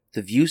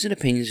The views and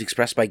opinions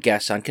expressed by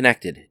guests on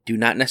Connected do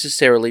not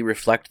necessarily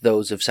reflect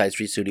those of Side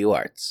Street Studio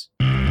Arts.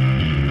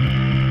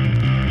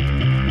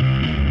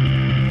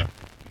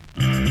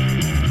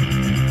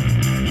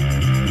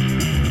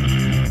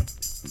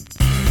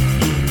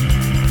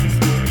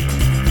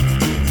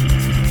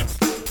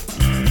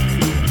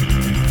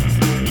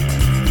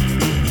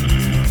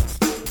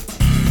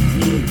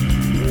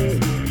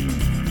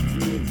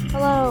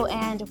 Hello,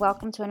 and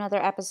welcome to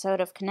another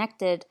episode of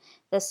Connected,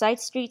 the Side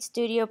Street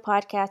Studio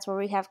podcast where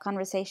we have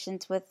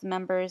conversations with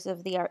members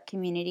of the art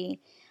community.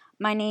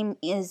 My name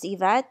is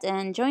Yvette,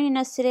 and joining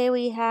us today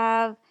we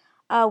have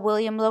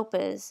William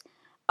Lopez.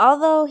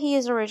 Although he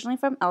is originally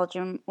from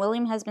Elgin,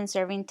 William has been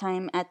serving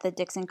time at the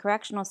Dixon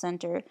Correctional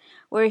Center,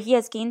 where he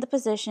has gained the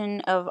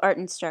position of art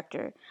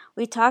instructor.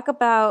 We talk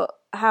about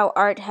how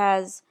art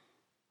has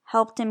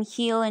helped him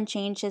heal and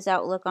change his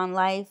outlook on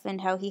life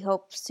and how he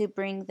hopes to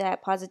bring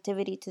that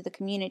positivity to the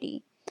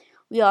community.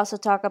 We also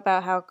talk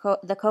about how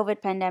the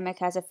COVID pandemic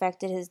has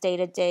affected his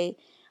day-to-day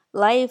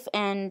life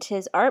and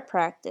his art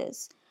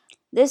practice.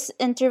 This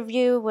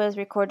interview was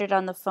recorded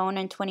on the phone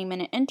in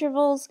 20-minute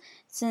intervals,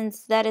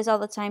 since that is all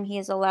the time he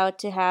is allowed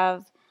to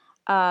have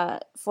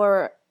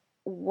for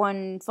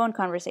one phone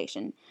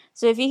conversation.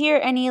 So if you hear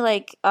any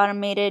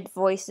automated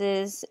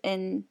voices,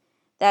 and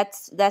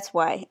that's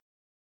why.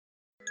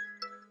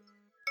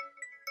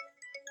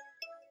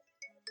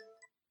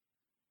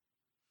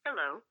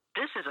 Hello,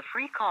 this is a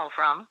free call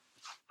from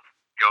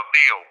Yo,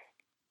 Theo.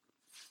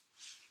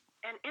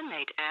 an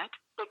inmate at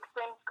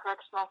Dixon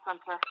Correctional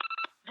Center.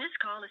 This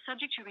call is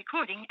subject to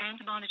recording and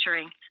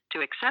monitoring.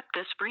 To accept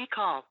this free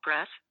call,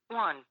 press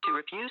 1. To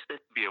refuse this,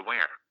 Be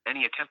aware,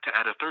 any attempt to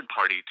add a third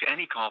party to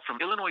any call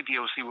from Illinois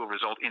DOC will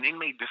result in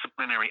inmate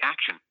disciplinary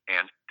action,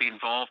 and the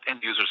involved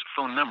end user's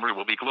phone number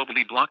will be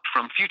globally blocked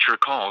from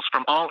future calls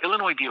from all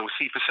Illinois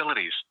DOC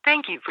facilities.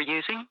 thank you for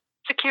using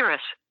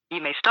Securus. You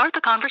may start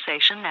the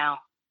conversation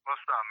now.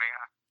 What's up,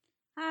 man?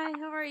 Hi,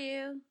 how are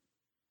you?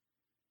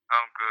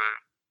 I'm good.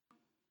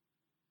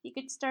 You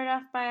could start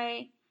off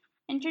by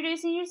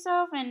introducing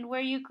yourself and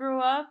where you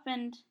grew up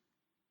and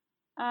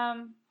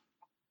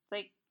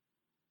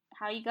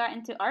how you got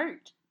into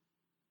art.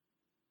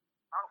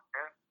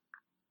 Okay.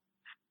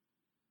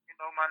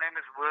 My name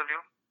is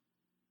William.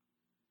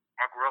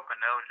 I grew up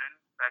in Elgin,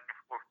 back and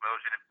forth from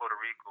Elgin in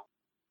Puerto Rico,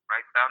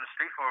 right down the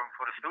street from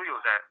where the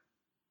studio's at.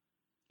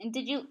 And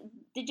did you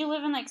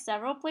live in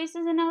several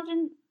places in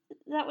Elgin?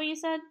 Is that what you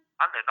said?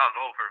 I lived all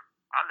over.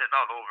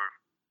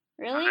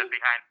 Really? I lived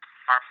behind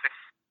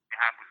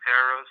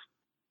Buceros,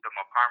 the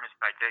apartments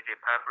by J.J.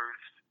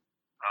 Peppers,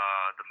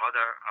 the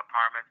mother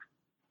apartment.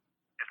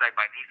 It's like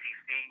by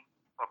ECC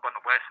up on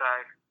the west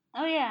side.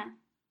 Oh yeah.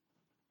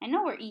 I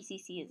know where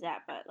ECC is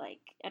at, but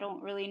I don't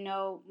really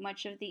know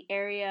much of the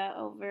area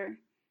over.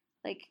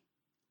 I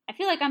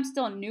feel like I'm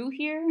still new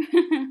here,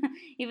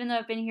 even though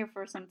I've been here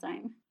for some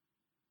time.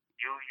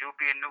 You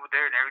being new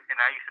there and everything,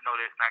 I used to know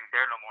that it's not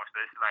there no more,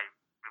 so it's like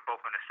we're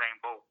both in the same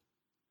boat.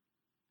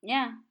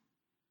 Yeah.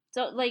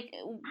 So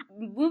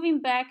moving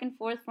back and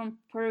forth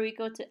from Puerto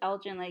Rico to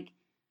Elgin,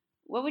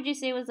 what would you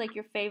say was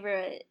your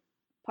favorite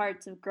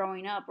parts of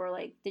growing up, or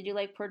did you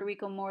like Puerto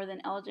Rico more than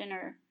Elgin,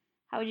 or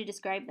how would you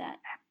describe that?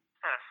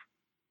 Yes.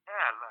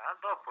 Yeah, I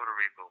love Puerto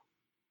Rico.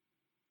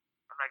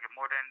 I like it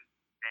more than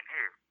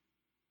here.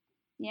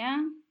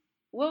 Yeah.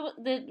 Was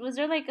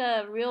there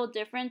a real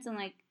difference in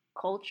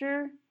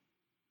culture?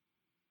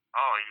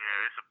 Oh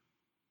yeah, it's a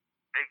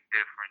big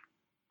difference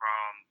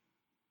from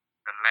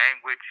the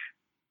language.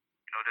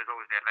 There's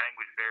always that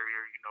language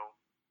barrier.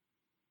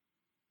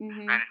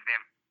 Mm-hmm. Spanish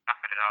being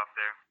knocking it out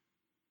there,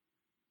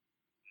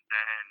 and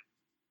then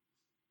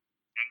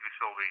English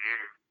over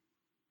here,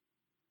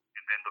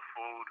 and then the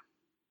food.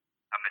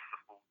 I miss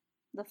the food.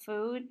 The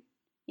food?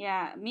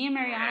 Yeah. Me and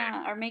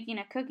Mariana are making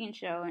a cooking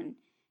show, and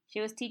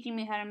she was teaching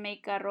me how to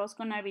make arroz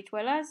con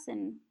habichuelas,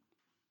 and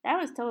that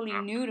was totally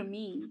new to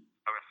me.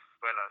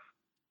 Habichuelas.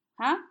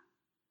 Huh?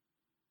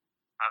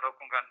 Arroz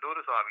con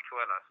gandules or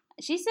habichuelas?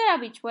 She said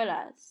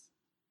habichuelas.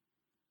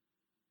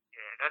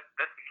 Yeah, that's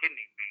the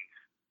kidney beans.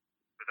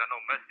 Because I know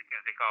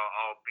Mexicans, they call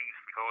all beans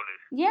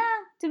frijoles.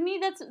 Yeah, to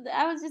me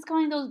I was just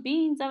calling those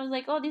beans. I was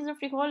like, oh, these are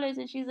frijoles,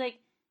 and she's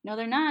like, no,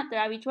 they're not. They're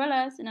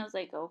habichuelas, and I was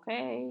like,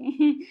 okay.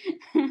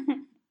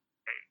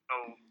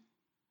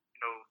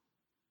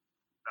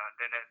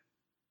 Then that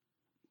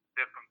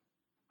different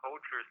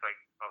cultures,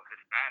 of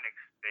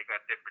Hispanics, they got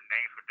different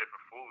names for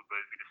different foods,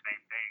 but it'd be the same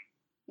thing.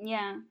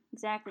 Yeah,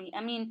 exactly. I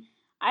mean,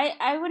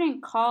 I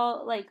wouldn't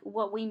call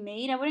what we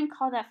made. I wouldn't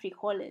call that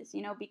frijoles,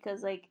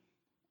 because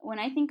when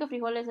I think of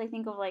frijoles, I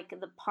think of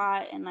the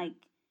pot and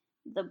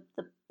the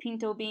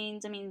pinto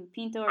beans. I mean,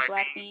 pinto or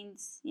black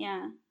beans.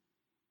 Yeah.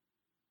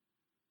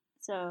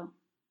 So,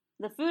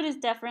 the food is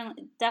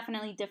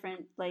definitely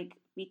different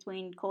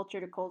between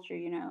culture to culture.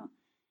 You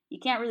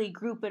can't really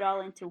group it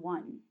all into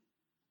one.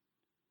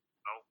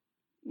 Nope.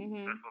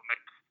 Mhm. That's what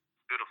makes it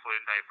beautiful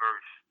and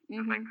diverse.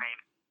 Just like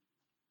painting.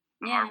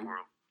 The Yeah. art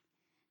world.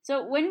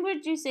 So when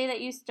would you say that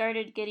you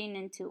started getting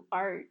into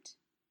art?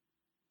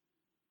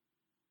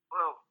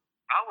 Well,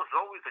 I was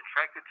always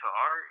attracted to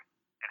art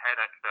and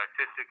had the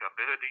artistic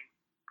ability.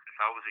 Since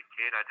I was a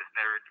kid, I just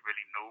never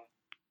really knew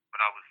what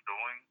I was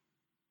doing.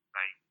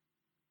 Like,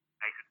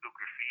 I used to do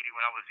graffiti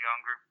when I was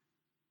younger.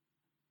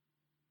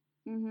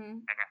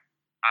 Mhm. I got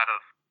a lot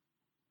of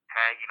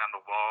tagging on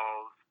the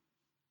walls,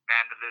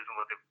 vandalism,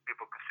 what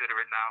people consider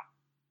it now.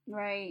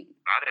 Right.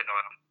 I didn't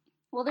know.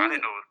 Well, I there's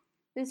didn't know.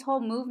 this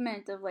whole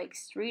movement of like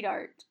street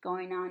art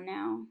going on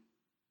now.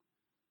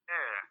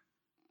 Yeah.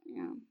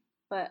 Yeah.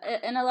 But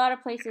in a lot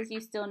of places, you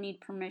still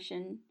need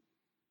permission.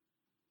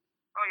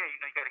 Oh yeah,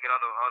 you got to get all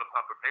the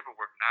proper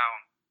paperwork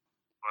now.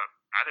 But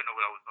I didn't know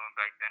what I was doing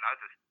back then. I was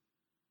just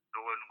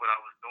doing what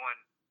I was doing.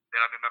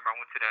 Then I remember I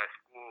went to that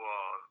school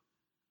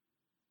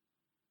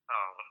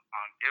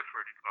on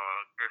Gifford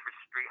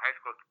Street High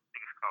School. I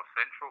think it's called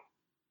Central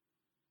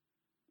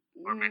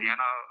or Mediana.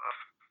 I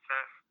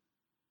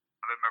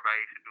remember I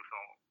used to do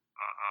some.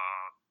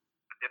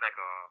 I did like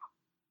a.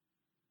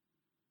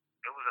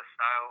 It was a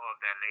style of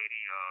that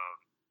lady. I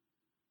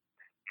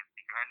can't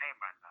think of her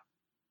name right now.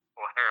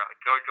 O'Hara,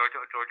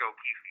 Georgia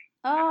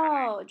O'Keeffe.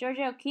 Oh,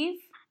 Georgia O'Keeffe?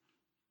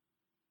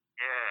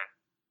 Yeah,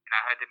 and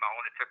I had did my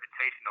own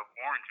interpretation of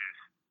oranges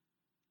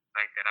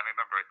like that. I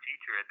remember a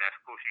teacher at that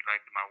school, she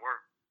liked my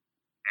work,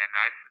 and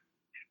I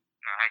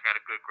got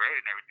a good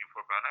grade and everything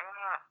for it, but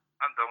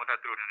I'm done with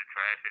that, threw it in the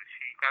trash, and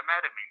she got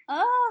mad at me.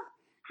 Oh,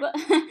 but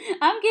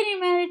I'm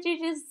getting mad at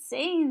you just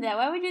saying that.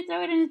 Why would you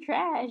throw it in the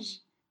trash?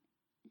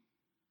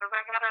 Because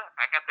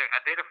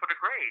I did it for the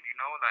grade,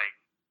 like,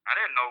 I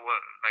didn't know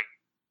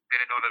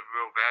didn't know the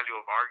real value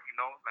of art,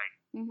 like,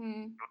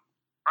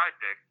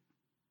 project,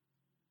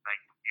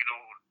 like, you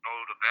don't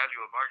know the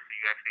value of art till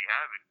you actually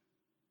have it.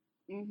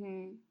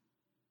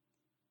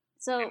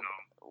 So,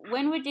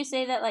 when would you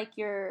say that like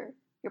your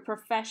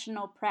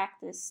professional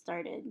practice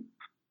started?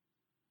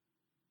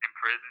 In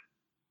prison.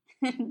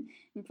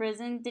 In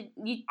prison? Did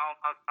you?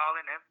 I'm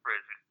calling in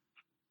prison.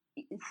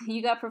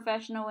 You got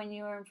professional when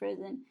you were in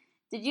prison.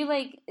 Did you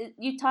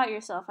you taught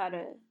yourself how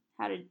to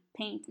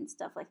paint and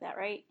stuff like that,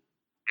 right?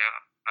 Yeah,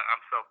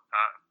 I'm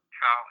self-taught,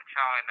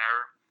 trial and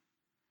error.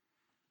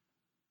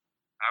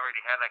 I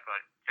already had like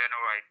a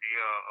general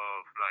idea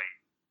of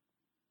like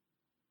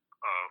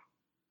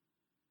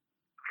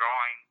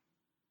drawing,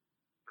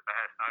 because I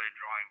had started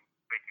drawing,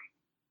 making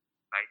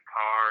like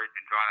cards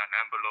and drawing on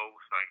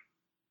envelopes, like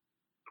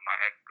to my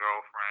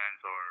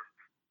ex-girlfriends or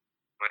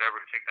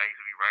whatever chick I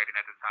used to be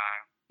writing at the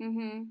time.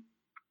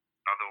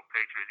 Little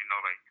pictures,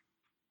 like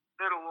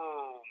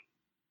little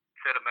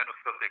sentimental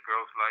stuff that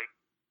girls like.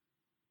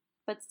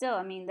 But still,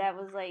 I mean, that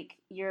was like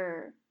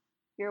your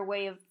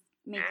way of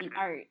making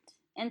art.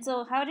 And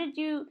so, how did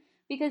you?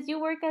 Because you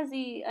work as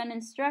an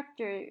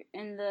instructor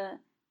in the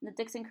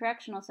Dixon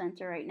Correctional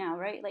Center right now,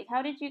 right? Like,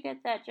 how did you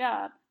get that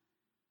job?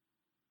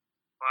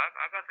 Well,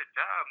 I got the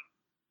job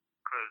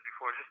because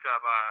before this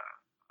job,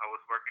 I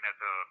was working as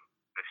a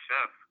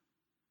chef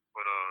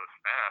for the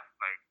staff.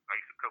 Like, I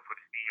used to cook for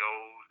the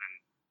CEOs and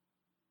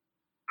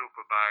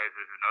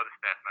supervisors and other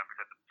staff members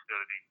at the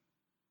facility.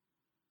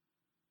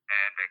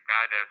 And the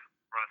guy that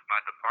runs my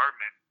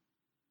department,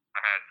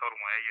 I had told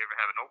him, hey, you ever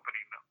have an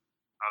opening?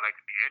 I'd like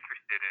to be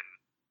interested, and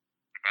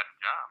I got the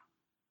job.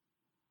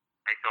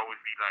 I used to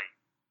always be like,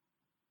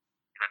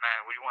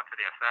 man, what do you want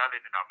today? A salad?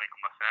 And I'll make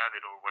him a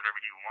salad or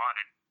whatever he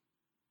wanted.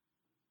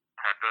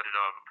 I had built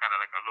kind of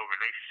like a little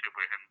relationship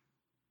with him,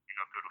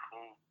 through the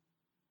food.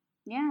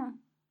 Yeah.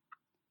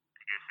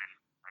 And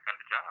I got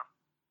the job.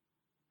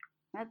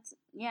 It's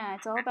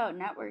all about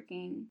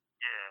networking.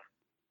 Yeah.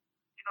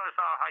 It's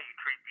all how you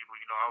treat people.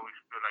 I always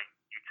feel like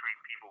you treat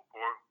people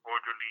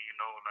cordially,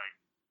 like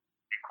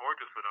be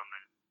cordial to them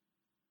and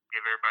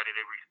give everybody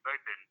their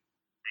respect and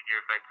they give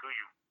it back to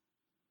you.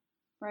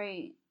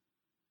 Right.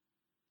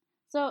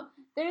 So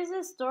there's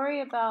a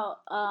story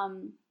about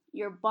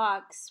your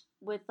box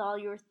with all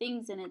your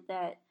things in it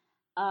that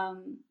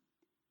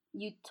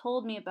you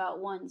told me about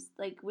once.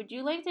 Like, would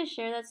you like to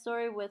share that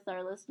story with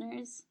our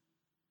listeners?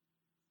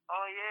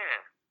 Oh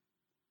yeah.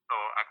 So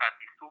I got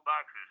these two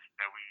boxes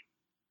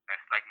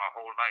that's like my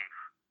whole life.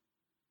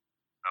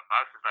 The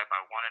box is like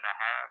by 1.5,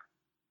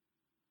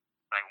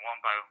 like 1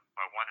 by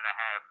 1.5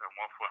 and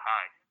 1 foot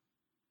high.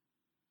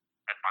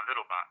 That's my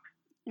little box.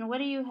 And what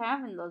do you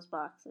have in those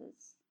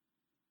boxes?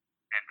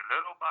 And the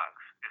little box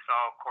is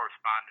all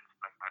correspondence,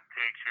 like my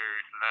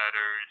pictures,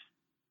 letters,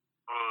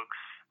 books,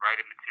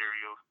 writing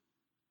materials.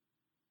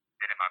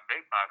 And in my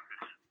big box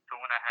is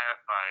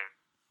 2.5 by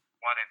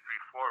 1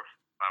 3/4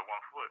 by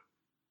 1 foot.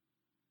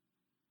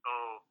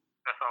 So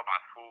that's all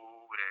my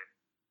food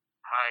and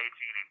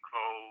hygiene and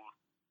clothes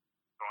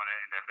going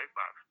in that big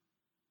box.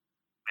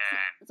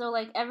 And so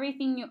like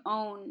everything you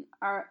own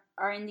are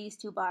in these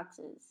two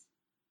boxes.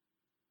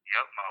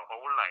 Yep, my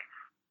whole life.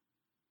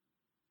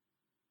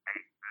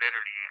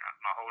 Literally,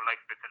 my whole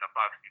life fits in a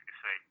box, you could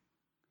say.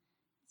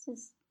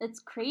 It's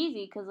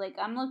crazy because like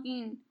I'm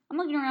looking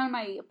around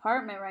my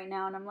apartment right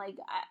now and I'm like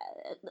I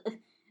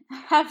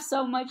have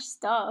so much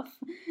stuff.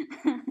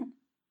 Yeah,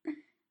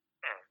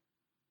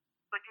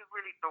 but you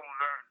really don't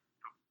learn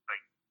to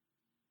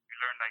you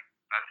learn like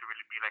not to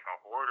really be like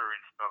a order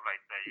and stuff like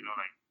that. You know,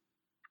 like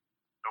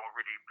don't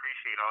really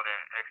appreciate all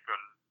that extra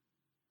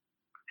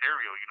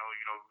material.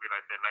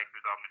 Realize that life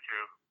is all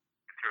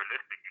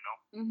materialistic.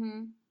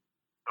 Mhm.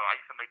 So I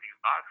used to make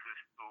these boxes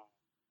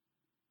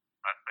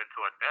into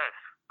a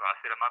desk. So I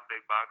sit in my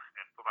big box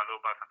and put my little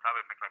box on top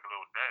of it, make like a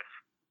little desk,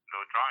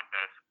 little drawing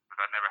desk,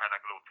 because I never had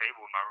like a little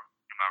table in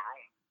my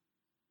room.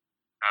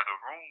 Now the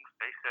rooms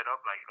they set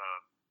up like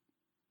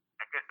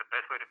I guess the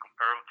best way to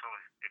compare them to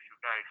is if you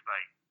guys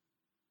like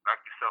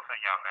lock yourself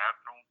in your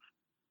bathrooms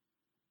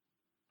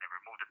and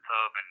remove the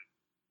tub and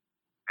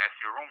that's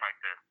your room right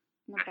there.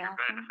 In the That's your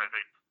bed. bathroom. That's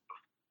like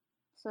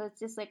So it's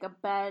just like a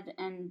bed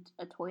and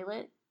a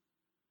toilet.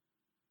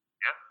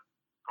 yeah,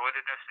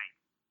 toilet and sink.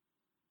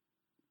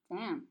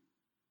 Damn.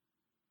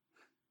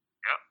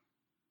 Yep.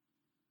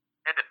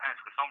 It depends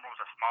because some rooms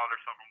are smaller,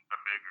 some rooms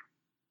are bigger.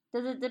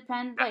 Does it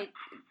depend? Yeah. Like,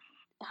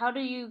 how do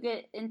you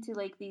get into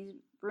like these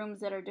rooms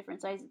that are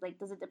different sizes? Like,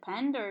 does it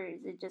depend or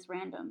is it just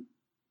random?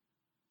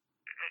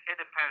 It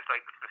depends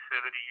like the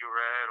facility you're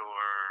at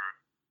or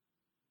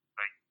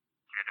like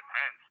it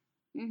depends.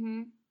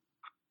 Mhm.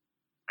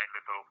 Like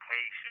the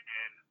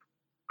location.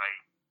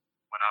 Like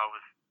when I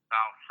was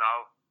down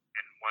south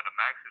in one of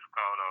Max's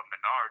called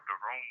Menard, the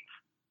rooms,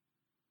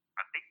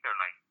 I think they're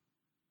like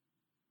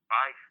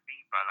 5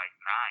 feet by like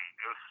 9.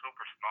 It was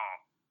super small.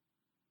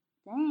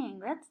 Dang,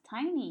 that's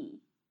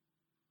tiny.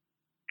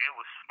 It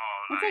was small.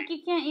 It's like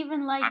you can't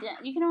even lie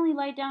down. You can only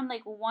lie down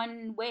like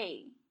one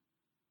way.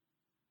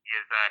 Yeah,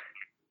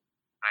 exactly.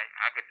 Like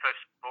I could touch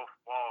both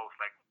walls,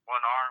 like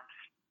one arm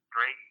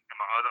straight and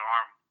my other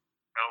arm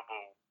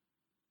elbow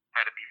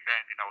had to be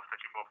bent, and I was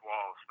touching both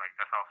walls. Like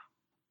that's how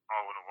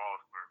small the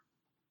walls were.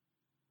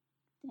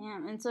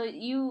 Damn. And so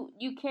you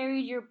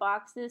carried your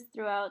boxes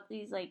throughout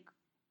these like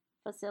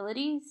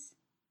facilities?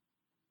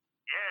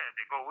 Yeah,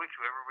 they go with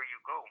you everywhere you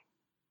go.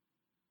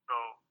 So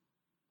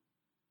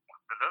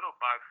the little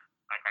box,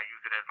 like I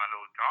use it as my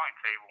little drawing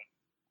table.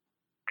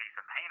 I used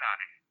to paint on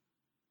it,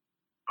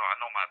 so I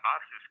know my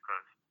boxes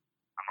because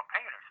I'm a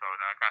painter. So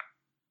I got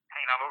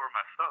paint all over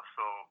my stuff.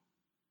 So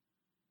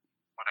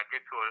when I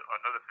get to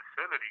another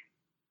facility,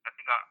 I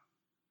think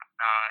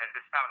at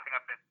this time I think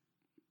I've been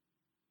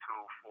to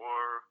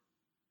 4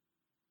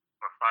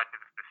 or 5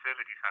 different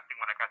facilities. I think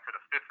when I got to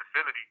the 5th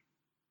facility,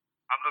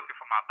 I'm looking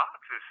for my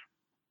boxes,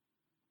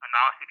 and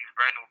now I see these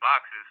brand new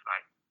boxes.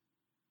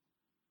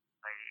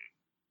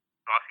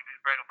 So I see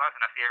these brand new boxes,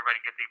 and I see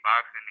everybody get their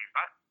box, and these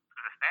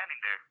boxes are standing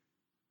there.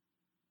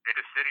 They're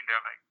just sitting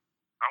there. Like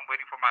I'm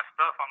waiting for my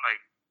stuff. I'm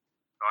like,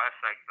 so I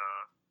asked like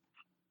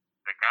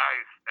the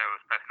guys that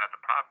was passing out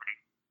the property.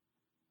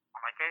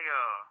 I'm like, hey,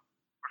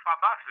 where's my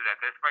boxes at?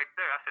 That's right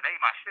there. I said, hey,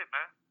 my shit,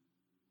 man.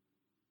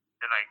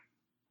 They're like,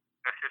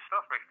 that's your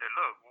stuff right there.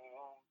 Look,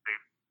 they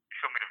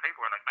showed me the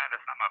paperwork. Like, man,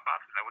 that's not my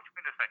boxes. Like, what you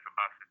mean that's not your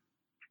boxes?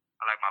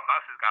 I like, my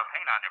boxes got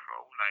paint on it,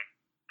 bro. Like,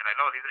 they're like,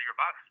 oh, these are your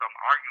boxes. So I'm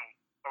arguing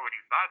over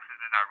these boxes,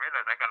 and I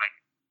realized I got like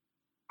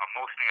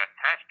emotionally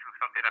attached to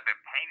something I've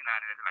been painting on,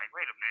 and it's like,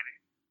 wait a minute,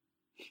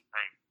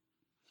 like,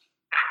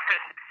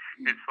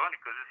 it's funny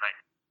because it's like,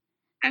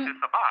 it's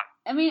just a box.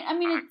 I mean,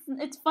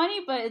 it's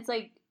funny, but it's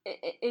like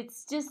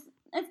it's just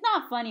it's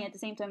not funny at the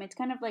same time. It's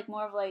kind of like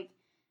more of like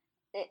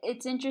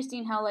it's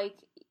interesting how like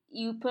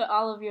you put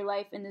all of your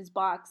life in this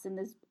box, and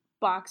this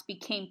box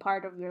became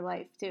part of your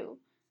life too.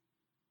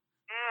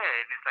 Yeah,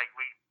 and it's like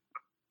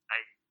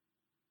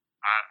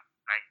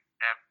like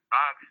that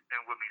box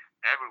been with me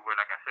everywhere.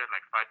 Like I said,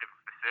 like 5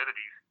 different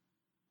facilities,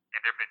 and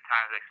there've been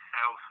times like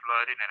cells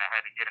flooded, and I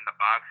had to get in the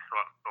box so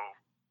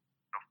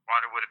the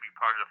water wouldn't be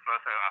part of the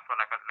flood. So I felt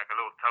like a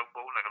little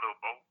tugboat, like a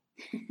little boat.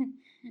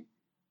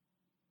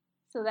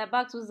 So that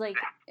box was like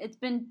it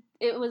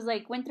was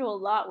like went through a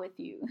lot with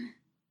you.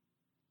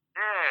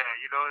 Yeah,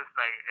 it's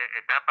like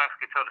if that box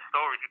could tell the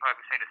stories, he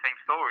probably saying the same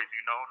stories.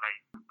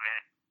 Like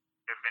man,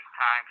 there've been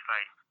times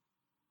like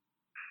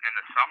in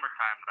the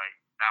summertime, like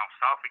down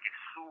south, it gets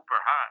super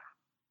hot.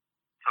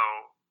 So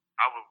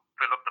I would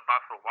fill up the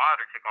box with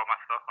water, take all my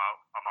stuff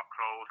out, all my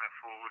clothes and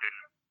food,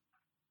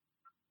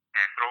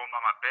 and throw them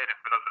on my bed and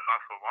fill up the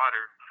box with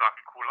water so I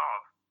could cool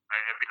off.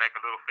 Like, it'd be like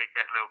a little fake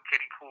ass little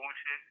kiddie pool and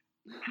shit.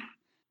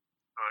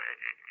 So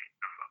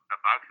the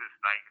boxes,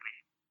 like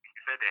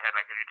you said, they had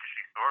like an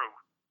interesting story,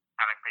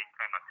 kind of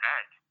became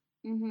attached.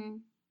 Mhm.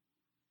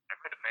 Like,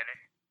 wait a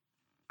minute,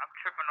 I'm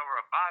tripping over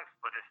a box,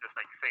 but it's just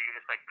like you say,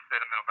 it's like the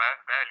sentimental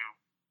value,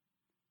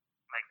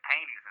 like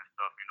paintings and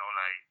stuff.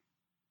 Like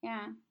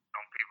Yeah.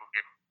 some people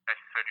get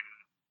certain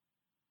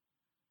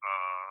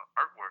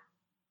artwork.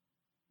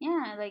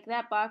 Yeah, like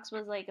that box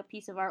was like a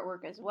piece of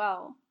artwork as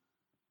well.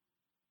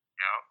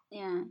 Yeah.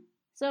 Yeah.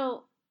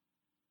 So,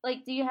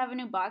 like, do you have a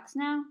new box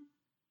now?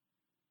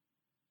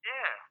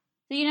 Yeah.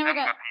 So you never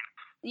got.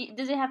 paint.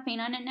 Does it have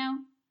paint on it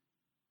now?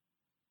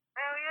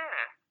 Hell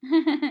yeah.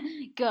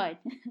 Good.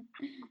 Yeah.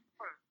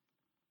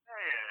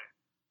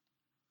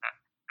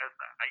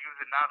 I use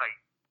it now, like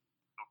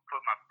to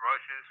put my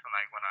brushes. And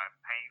like when I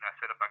paint, I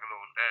set up like a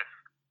little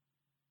desk.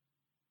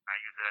 I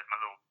use it as my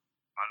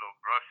little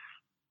brush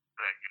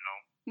set.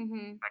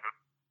 Mhm. Like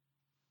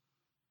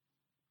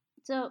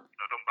So,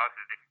 Them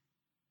boxes, they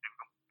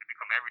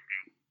become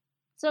everything.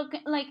 so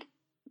like,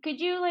 could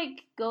you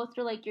like go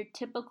through like your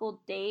typical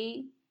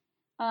day?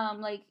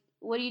 Like,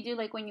 what do you do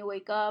like when you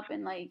wake up,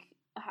 and like,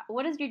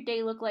 what does your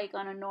day look like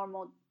on a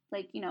normal,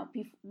 like,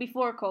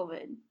 before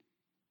COVID?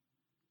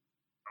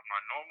 My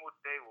normal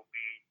day will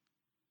be,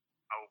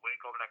 I will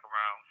wake up like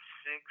around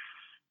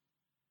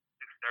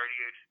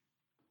 6:30ish.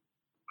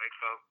 Wake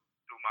up,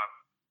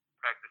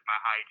 practice my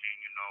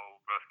hygiene,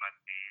 brush my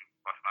teeth,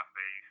 wash my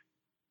face,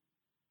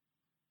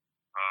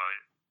 uh,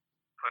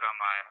 put on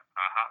my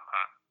hot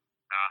pot.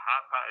 Now, a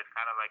hot pot is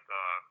kind of like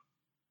a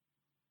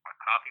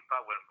coffee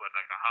pot with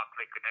like a hot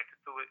plate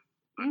connected to it.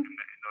 So Mm.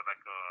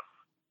 like a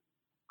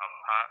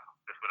pot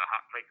just with a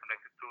hot plate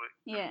connected to it.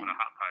 Yeah. With a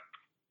hot pot.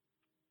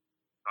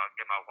 So I'll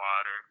get my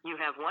water. You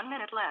have 1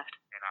 minute left.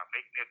 And I'll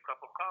make me a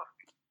cup of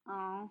coffee.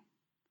 Oh.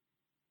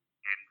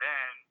 And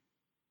then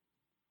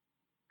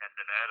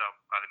after that, I'll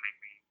probably make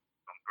me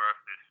some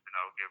breakfast, and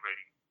I'll get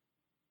ready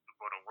to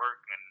go to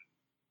work. And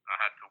I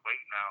have to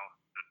wait now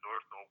the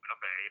doors to open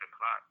up at 8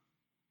 o'clock.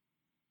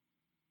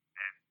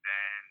 And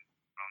then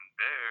from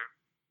there,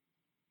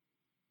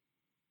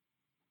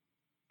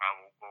 I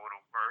will go to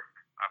work.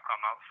 I'll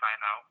come out,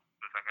 sign out,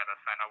 because I got to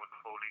sign out with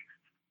the police.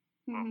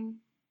 Mm-hmm.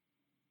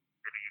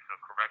 Really use a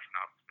correction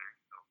officer.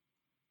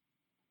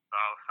 So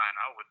I'll sign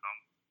out with them,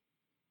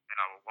 and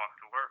I will walk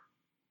to work.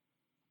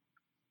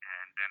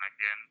 And then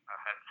again, I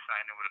had to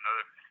sign in with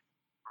another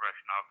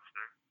correction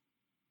officer,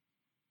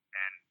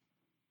 and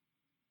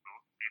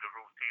do the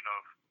routine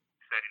of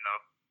setting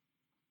up,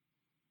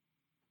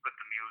 put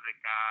the music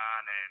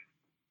on, and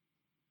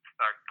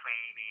start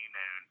cleaning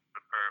and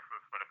prepare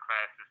for the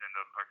classes and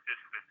the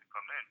participants to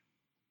come in.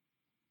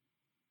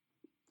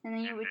 And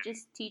then you would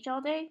just teach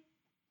all day?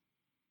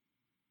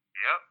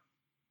 Yep.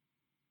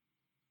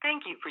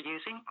 Thank you for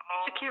using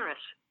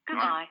Securus.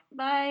 Goodbye.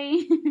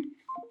 Bye.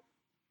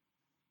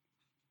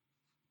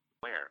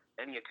 Where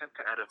any attempt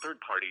to add a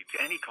third party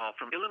to any call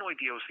from Illinois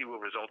DOC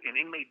will result in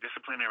inmate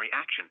disciplinary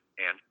action,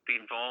 and the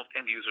involved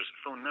end user's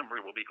phone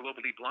number will be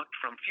globally blocked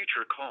from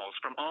future calls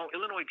from all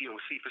Illinois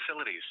DOC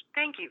facilities.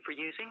 Thank you for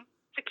using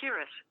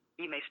Securus.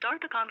 You may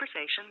start the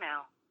conversation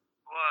now.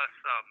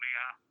 What's up,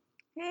 Mia?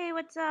 Hey,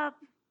 what's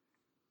up?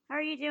 How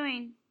are you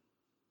doing?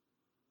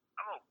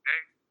 I'm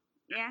okay.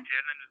 Yeah?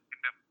 Chilling, just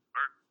came in from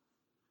work.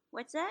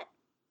 What's that?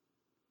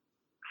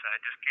 So I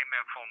just came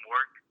in from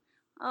work.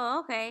 Oh,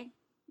 okay.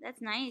 That's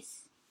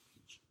nice.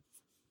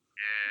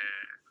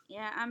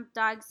 Yeah. Yeah, I'm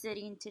dog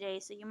sitting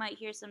today, so you might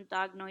hear some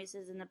dog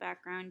noises in the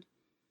background.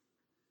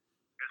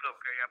 It's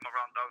okay. I'm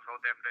around dogs all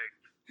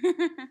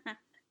damn day.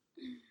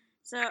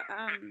 So,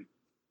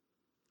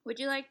 would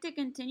you like to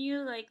continue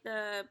like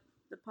the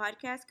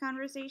podcast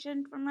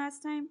conversation from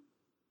last time?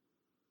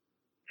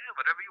 Yeah,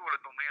 whatever you want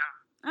to do, Mia.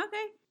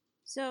 Okay.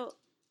 So,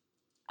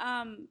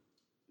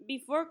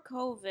 before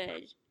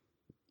COVID,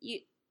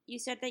 you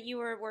said that you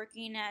were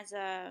working as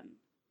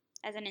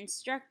an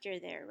instructor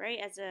there, right?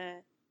 As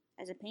a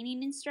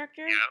painting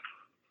instructor? Yep.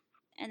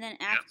 And then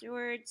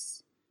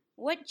afterwards,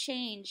 what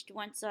changed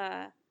once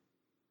the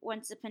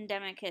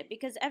pandemic hit?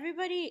 Because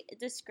everybody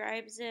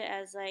describes it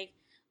as like,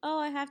 oh,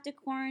 I have to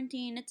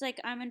quarantine. It's like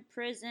I'm in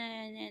prison,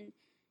 and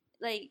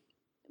like,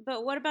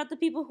 but what about the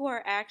people who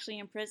are actually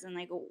in prison?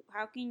 Like,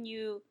 how can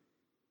you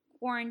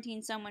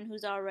quarantine someone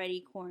who's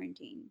already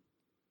quarantined?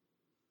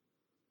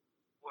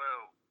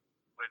 Well,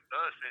 with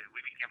us,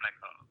 we became like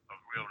a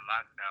real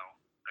lockdown.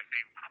 Like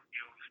they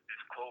used this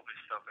COVID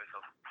stuff as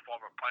a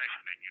form of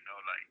punishment,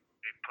 like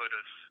they put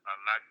us on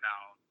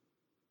lockdown.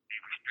 They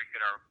restricted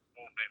our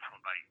movement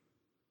from like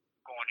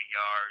going to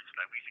yards,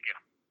 like we used to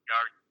get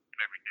yard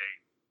every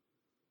day,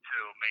 to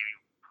maybe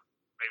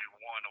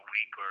one a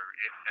week, or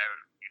if that,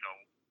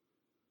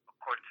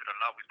 according to the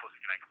law, we're supposed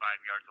to get like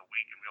 5 yards a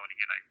week, and we only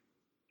get like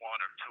 1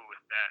 or 2 with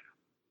that.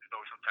 There's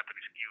always some type of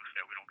excuse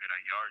that we don't get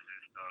our yards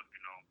and stuff,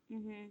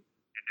 Mm-hmm.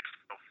 and it's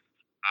so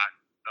locked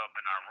up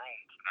in our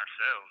rooms and our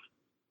cells.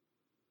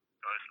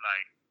 So it's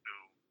like, to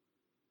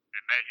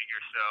imagine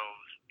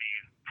yourselves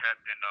being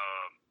kept in a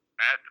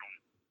bathroom,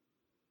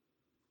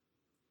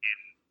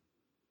 and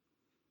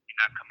you're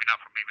not coming out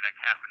for maybe like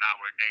half an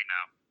hour a day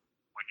now,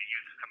 when you're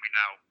used to coming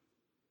out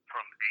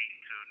from 8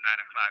 to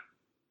 9 o'clock,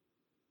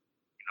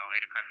 8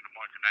 o'clock in the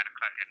morning to 9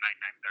 o'clock at night,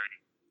 9:30.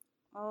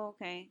 Oh,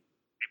 okay.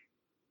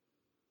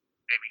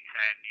 Maybe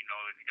 10,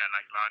 if you got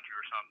like laundry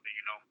or something,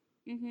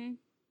 Mm-hmm.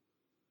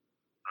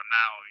 So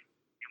now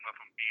you went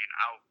from being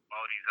out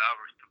all these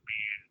hours to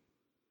being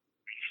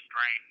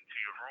restrained to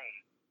your room.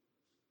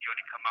 You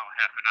only come out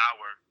half an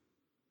hour.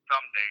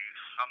 Some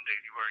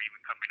days you weren't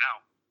even coming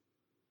out.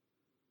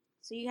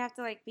 So you have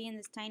to like be in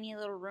this tiny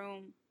little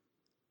room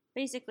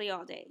basically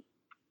all day.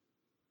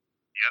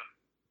 Yep.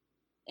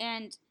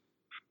 And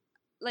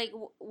like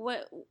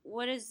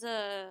what does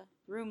the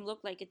room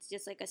look like? It's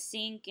just like a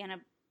sink and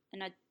a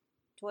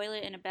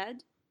toilet and a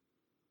bed?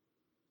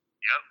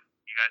 Yep.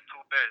 You got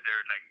 2 beds there,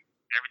 like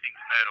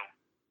everything's metal.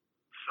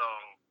 So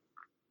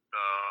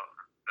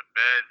the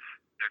beds,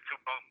 they're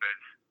 2 bunk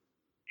beds,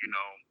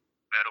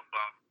 metal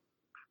bunk.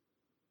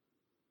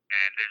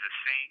 And there's a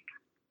sink,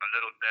 a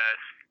little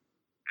desk,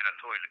 and a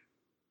toilet.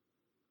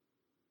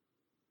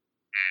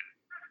 And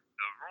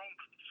the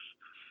rooms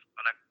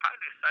are like probably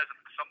the size of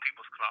some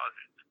people's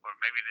closets, or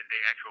maybe the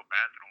actual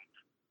bathrooms.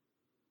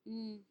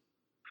 Mm.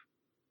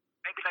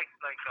 Maybe like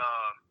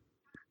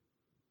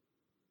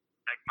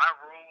my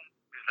room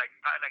is like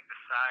probably like the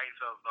size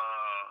of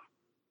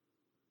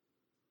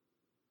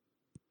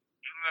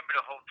you remember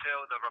the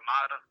hotel, the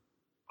Ramada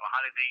or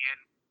Holiday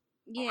Inn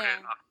over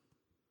there? Yeah.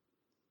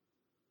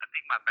 I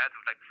think my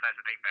bathroom's like the size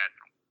of their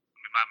bathroom. I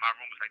mean, my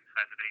room is like the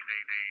size of their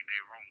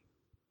room.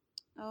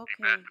 Their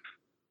Okay. bathroom.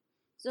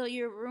 So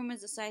your room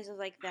is the size of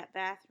like that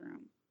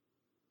bathroom.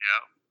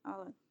 Yeah.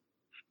 Oh.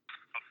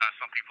 Sometimes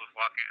some people's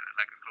walk in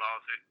like a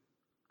closet.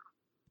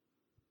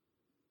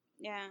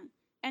 Yeah.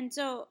 And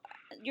so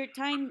your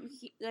time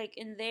like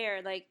in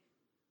there, like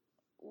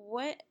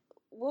what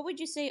would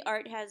you say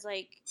art has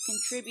like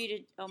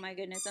contributed? Oh my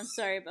goodness, I'm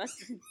sorry about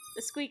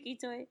the squeaky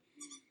toy.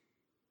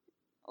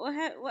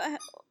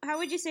 How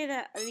would you say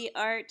that the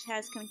art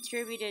has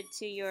contributed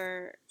to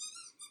your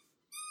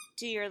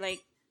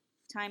like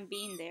time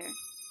being there?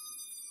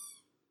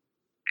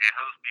 It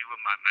helps me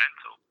with my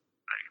mental.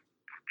 Like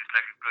it's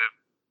like a good.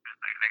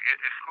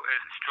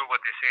 It's true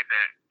what they say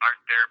that art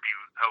therapy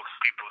helps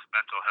people's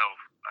mental health.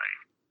 Like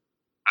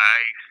I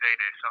say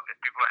that if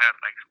people have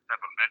like some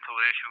type of mental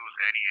issues,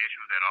 any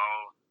issues at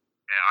all,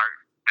 that art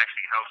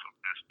actually helps with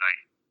this.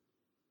 Like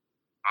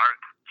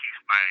art keeps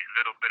my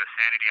little bit of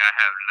sanity I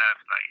have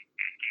left. Like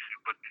it keeps me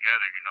put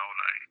together. You know,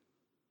 like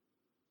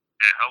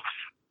it helps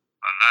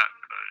a lot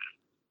because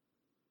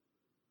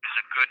it's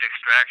a good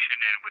distraction,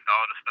 and with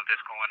all the stuff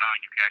that's going on,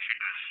 you can actually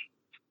just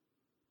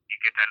you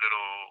get that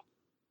little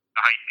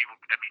how you see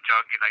that be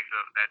jogging like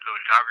that little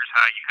jogger's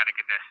high. You kind of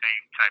get that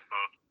same type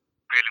of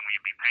feeling when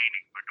you be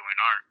painting or doing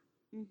art.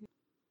 Mhm.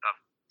 Stuff.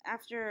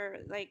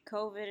 After like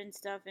COVID and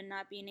stuff and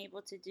not being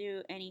able to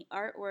do any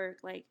artwork,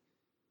 like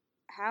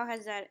how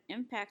has that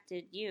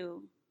impacted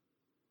you?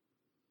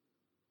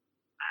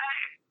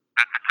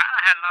 I kind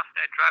of had lost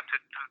that drive to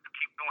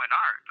keep doing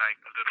art,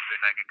 like a little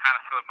bit. Like it kind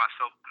of felt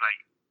myself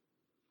like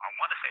I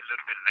want to say a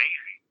little bit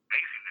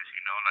laziness,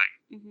 you know, like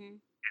Mhm.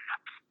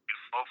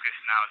 it's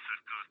focused now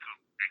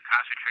to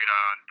concentrate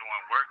on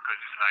doing work because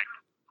it's like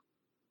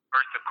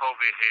first the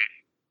COVID hit,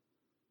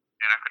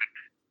 and I couldn't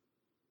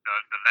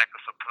the lack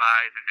of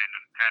supplies, and then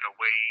had to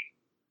wait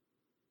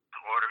to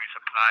ordering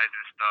supplies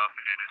and stuff,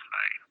 and then it's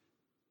like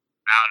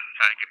now I'm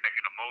trying to get back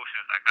in the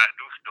motions. Like I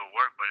do still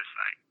work, but it's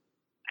like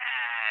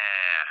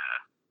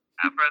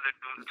I'd rather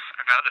do.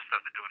 I got other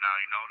stuff to do now,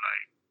 you know,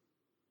 like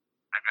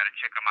I gotta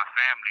check on my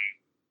family,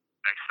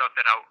 like stuff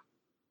that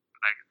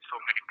like so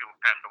many people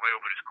passed away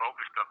over this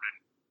COVID stuff, and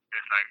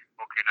it's like,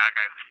 okay, now I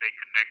gotta stay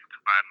connected to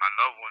my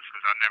loved ones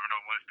because I never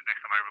know when's the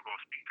next time I ever go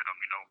speak to them,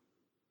 you know.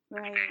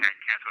 Right. They had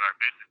canceled our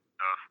business and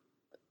stuff.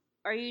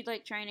 Are you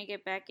like trying to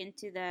get back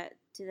into that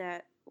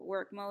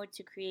work mode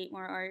to create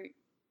more art?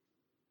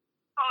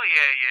 Oh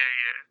yeah.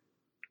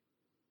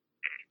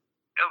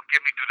 It'll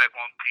get me through like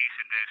one piece,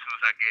 and then as soon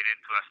as I get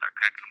into it, I start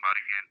cracking them out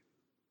again.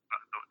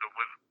 The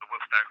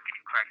whip starts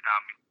getting cracked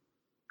on me.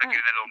 I get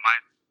in that little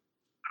mind.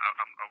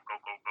 I'll go.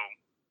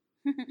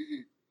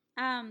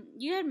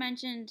 You had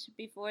mentioned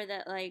before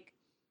that like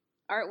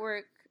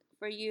artwork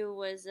for you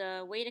was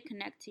a way to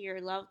connect to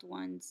your loved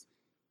ones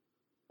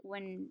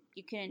when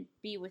you couldn't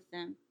be with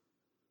them.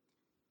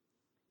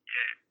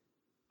 Yeah.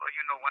 Well,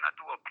 you know, when I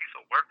do a piece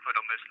of work for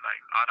them, it's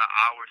like all the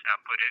hours I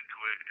put into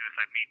it. It's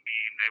like me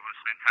being able to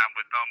spend time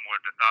with them, or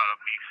the thought of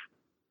me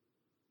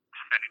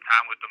spending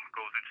time with them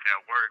goes into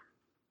that work,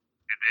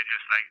 and then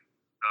just like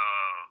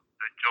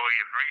the joy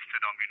it brings to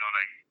them, you know,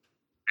 like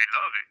they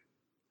love it.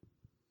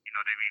 You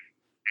know,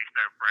 they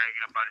start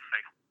bragging about it,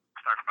 like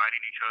start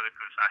fighting each other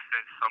because I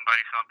said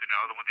somebody something, the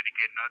other one didn't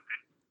get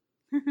nothing.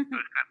 So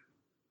it's kind of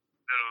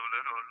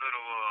little.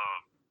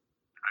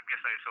 I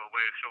guess it's a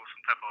way to show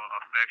some type of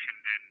affection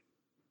and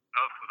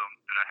love for them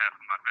that I have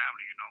for my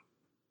family. You know.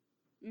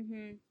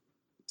 Mhm.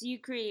 Do you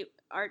create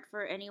art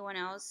for anyone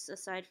else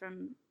aside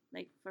from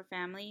like for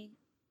family?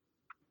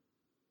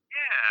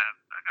 Yeah,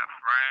 I got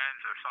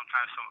friends, or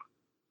sometimes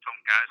some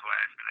guys will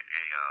ask me like,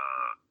 hey,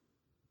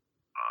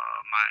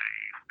 my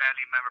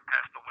family member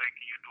passed away.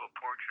 Can you do a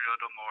portrait of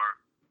them, or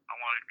I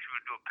wanted you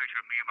to do a picture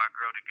of me and my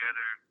girl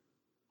together,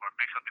 or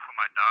make something for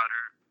my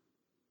daughter,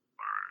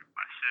 or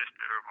my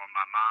sister, or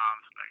my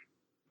mom's. Like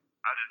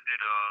I just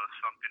did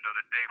something the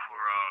other day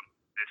for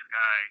this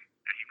guy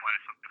that he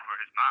wanted something for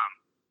his mom.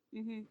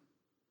 Mhm.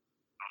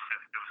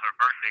 It was her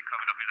birthday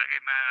coming up. He's like,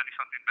 hey man, I need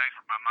something nice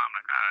for my mom.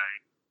 Like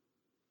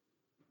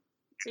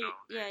So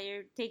yeah,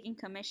 you're taking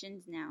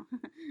commissions now.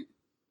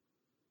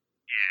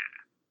 yeah,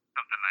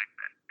 something like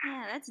that.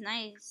 Yeah, that's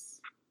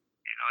nice.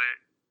 You know,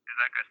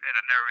 like I said,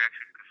 I never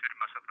actually considered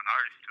myself an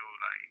artist too.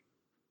 Like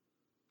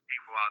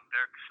people out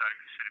there started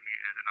considering me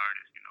as an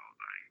artist. You know,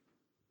 like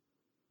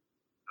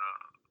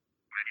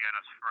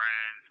Mariana's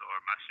friends or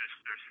my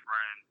sister's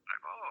friends.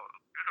 Like, oh,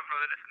 you're the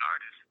brother that's an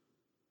artist.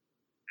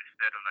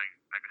 Instead of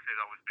like I said,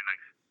 it's always been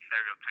like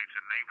stereotypes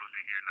and labels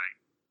in here, like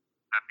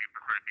not being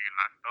preferred being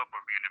locked up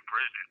or being in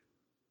prison.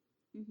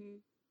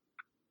 Mhm.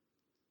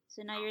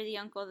 So now you're the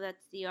uncle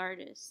that's the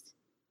artist.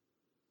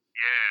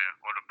 Yeah,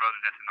 or the brother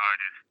that's an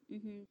artist.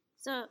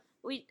 So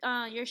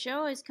your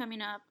show is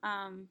coming up.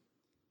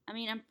 I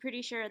mean, I'm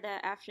pretty sure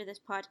that after this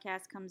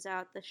podcast comes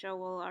out, the show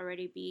will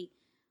already be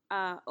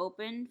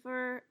open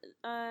for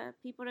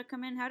people to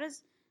come in. How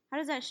does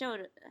that show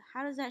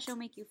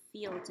make you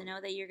feel to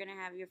know that you're gonna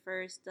have your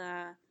first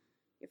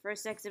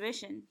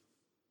exhibition?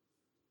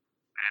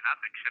 Man,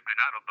 I've been tripping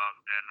out about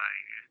that.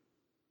 Like,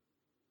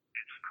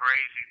 it's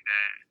crazy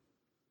that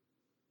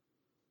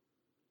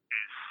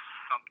it's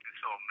something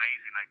so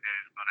amazing like that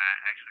is gonna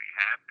actually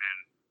happen.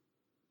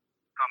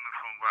 Coming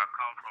from where I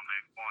come from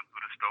and going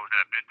through the stores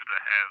that I've been through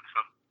to have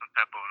some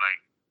type of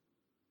like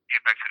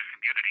get back to the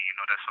community, you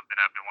know, that's something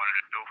I've been wanting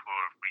to do for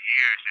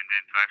years, and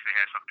then to actually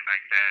have something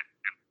like that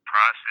in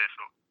process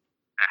or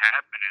to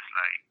happen is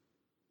like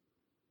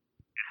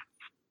it's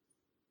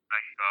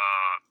like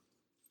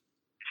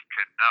it's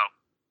tripped out.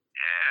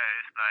 Yeah,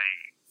 it's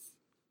like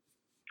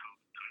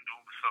to do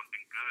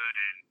something good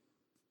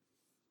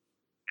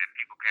and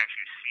people can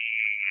actually see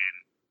and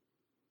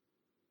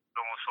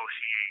don't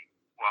associate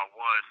who I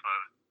was for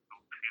to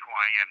see who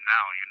I am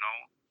now, you know?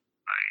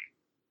 Like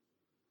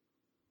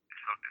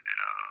it's something that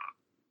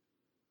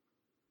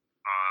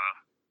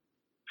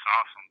it's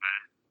awesome,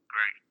 man.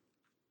 Great.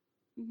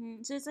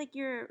 So it's like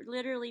you're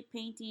literally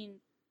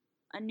painting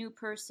a new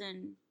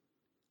person,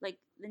 like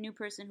the new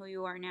person who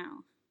you are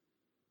now.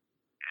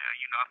 Yeah,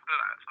 you know,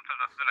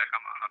 sometimes I feel like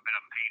I've been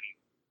a painting.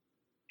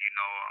 You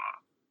know,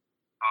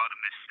 all the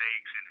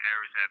mistakes and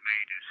errors I've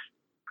made is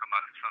come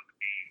out of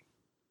something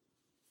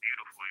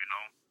beautiful. You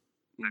know,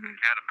 like a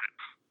caterpillar.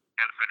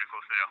 Caterpillar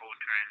goes through that whole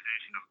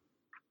transition of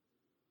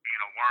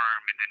being a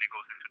worm, and then it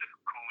goes into the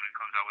cocoon and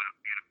comes out with a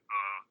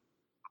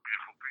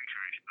beautiful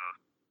creature and stuff.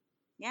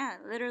 Yeah,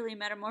 literally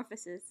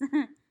metamorphosis.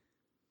 Exactly.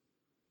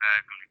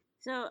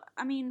 So,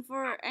 I mean,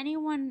 for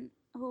anyone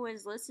who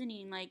is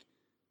listening, like,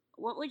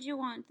 what would you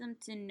want them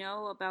to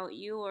know about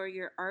you or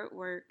your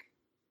artwork?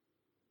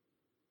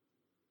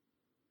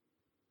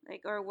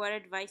 Like, or what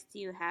advice do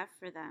you have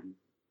for them?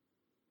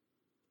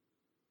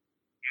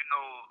 You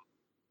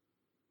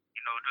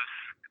know, just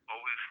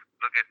always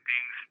look at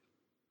things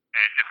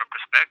at different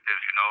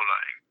perspectives. You know,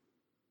 like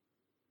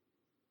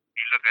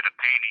you look at a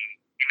painting,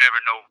 you never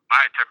know.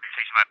 My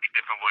interpretation might be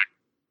different what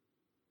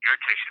your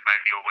taste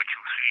might be or what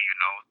you see. You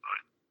know, but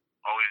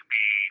always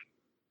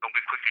don't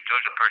be quick to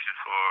judge a person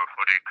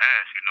for their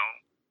past. You know,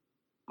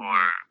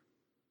 or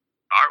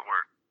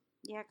artwork.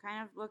 Yeah,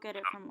 kind of look at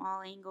it from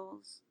all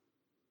angles.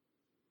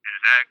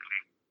 Exactly.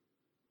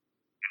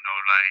 You know,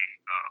 like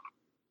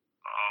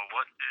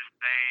what's his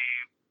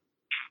name?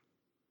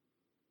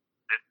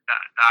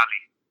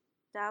 Dali.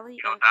 Dali.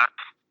 You know,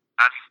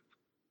 that's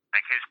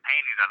like his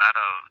paintings. A lot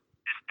of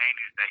his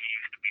paintings that he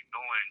used to be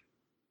doing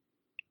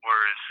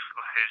were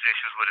his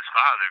issues with his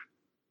father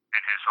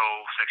and his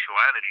whole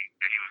sexuality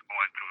that he was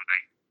going through.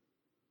 Like,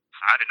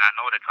 I did not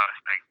know that till I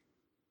like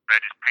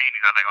read his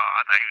paintings. I'm like, oh,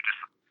 I thought he was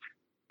just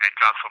had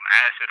dropped some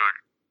acid or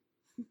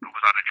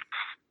was on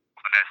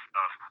that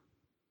stuff.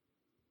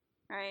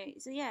 Right.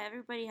 So yeah,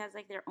 everybody has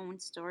like their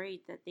own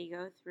story that they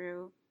go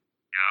through.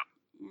 Yeah.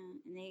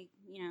 And they,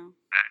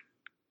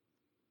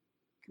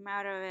 come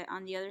out of it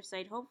on the other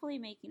side,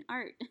 hopefully making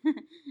art.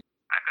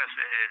 Like I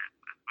said,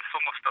 with so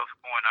much stuff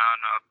going on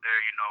out there,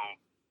 you know,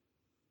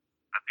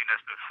 I think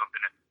that's just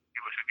something that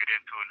people should get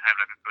into and have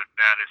like a good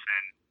balance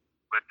and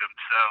with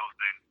themselves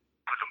and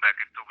put them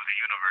back into the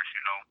universe,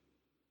 you know.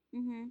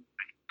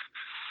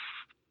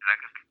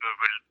 Like it's a good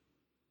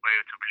way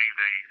to relieve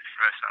their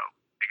stress out,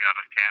 take it out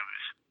on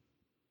canvas.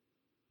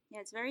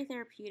 Yeah, it's very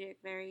therapeutic,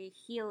 very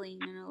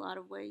healing in a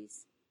lot of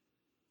ways.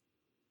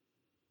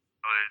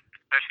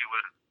 Especially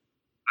with,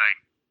 like,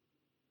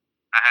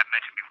 I had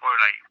mentioned before,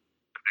 like,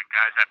 the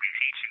guys I be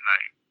teaching,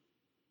 like,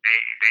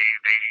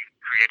 they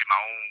created my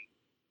own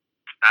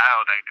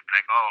style. Like, they're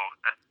like, oh,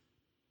 that's,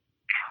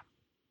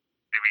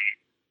 maybe,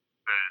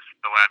 because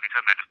the way I be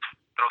telling, man, just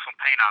throw some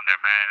paint on there,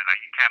 man, and,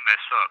 like, you can't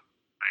mess up.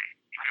 Like,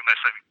 if you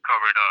mess up, you can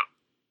cover it up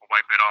or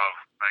wipe it off.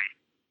 Like,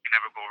 you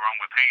never go wrong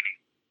with painting.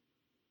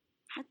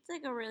 That's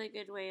like a really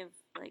good way of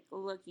like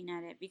looking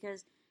at it,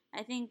 because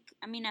I think,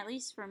 I mean, at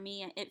least for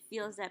me, it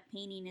feels that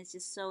painting is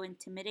just so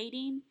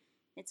intimidating.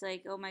 It's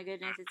like, oh my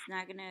goodness, it's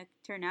not gonna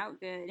turn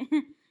out good.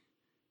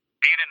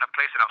 Being in a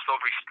place that I'm so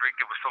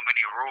restricted with so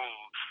many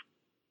rules,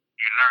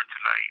 you learn to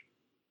like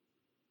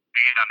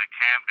being on the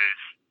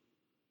canvas,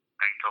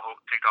 like to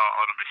take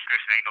all the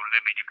restrictions. Ain't no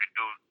limit you can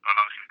do as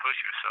long as you push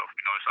yourself.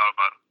 You know, it's all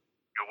about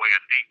your way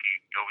of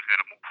thinking. You always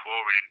gotta move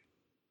forward and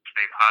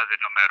stay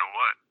positive no matter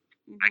what.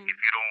 Like if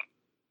you don't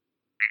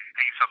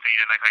paint something you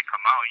didn't like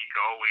come out, you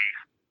can always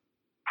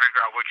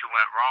figure out what you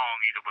went wrong,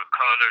 either with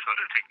colors or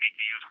the technique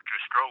you use with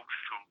your strokes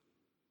to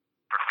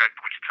perfect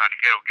what you're trying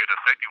to get or get the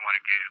effect you want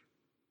to get.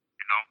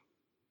 You know,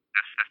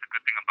 that's the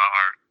good thing about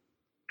art.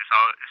 It's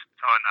all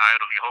in the eye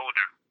of the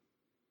beholder.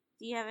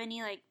 Do you have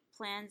any like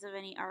plans of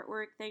any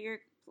artwork that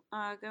you're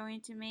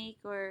going to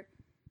make or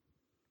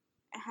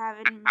have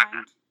in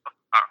mind?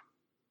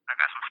 I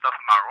got some stuff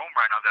in my room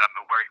right now that I've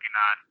been working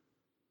on,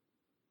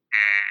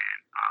 and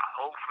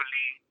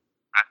Hopefully,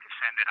 I can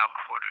send it out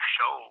before the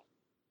show,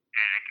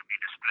 and it can be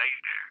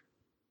displayed there.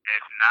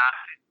 If not,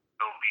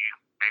 it'll be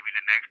maybe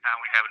the next time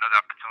we have another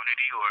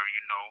opportunity, or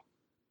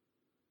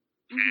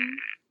Mm-hmm.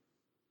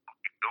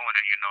 keep doing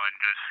it, and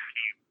just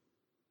keep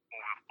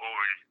moving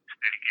forward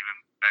instead of giving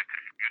back to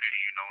the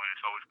community, and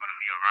it's always going to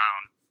be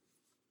around.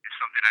 It's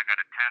something I got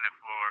a talent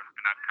for,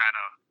 and I kind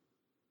of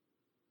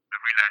the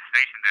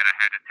realization that I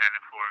had a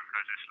talent for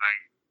because it's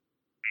like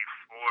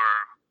before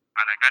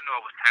I knew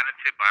I was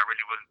talented, but I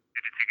really wasn't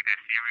didn't take it that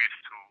serious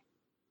to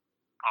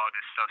all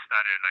this stuff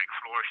started like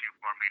flourishing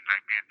for me,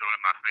 like being thrown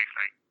in my face,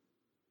 like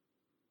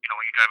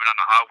when you're driving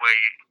on the highway,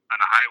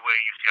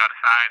 you see all the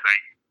signs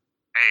like,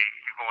 hey,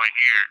 you're going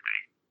here,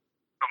 like,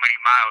 so many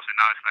miles, and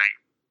now it's like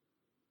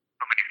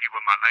so many people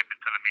in my life been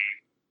telling me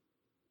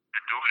to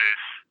do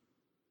this,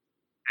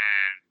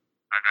 and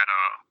I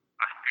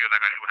feel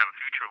like I do have a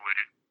future with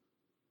it.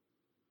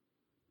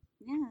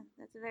 Yeah,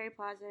 that's a very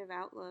positive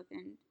outlook,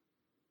 and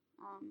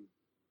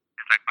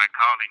It's like my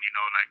calling,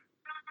 like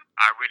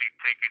I really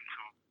take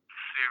into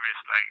serious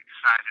like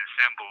signs and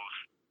symbols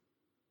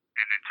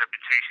and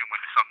interpretation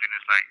when something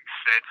is like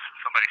said,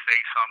 somebody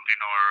says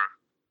something or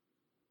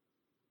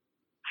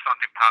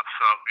something pops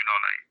up,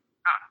 like,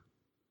 ah,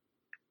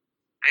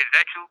 hey, is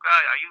that you,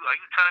 guy? Are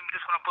you telling me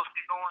this when I'm supposed to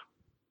be going?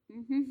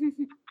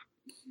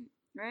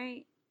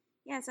 right.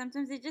 Yeah,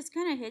 sometimes it just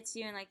kind of hits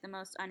you in like the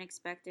most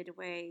unexpected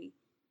way.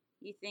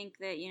 You think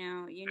that,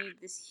 you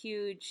need this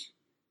huge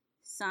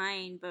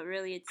sign, but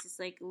really it's just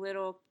like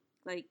little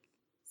like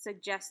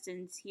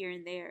suggestions here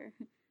and there.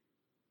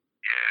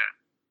 Yeah,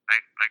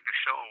 like the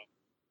show,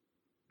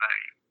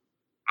 like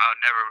I'll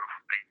never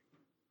like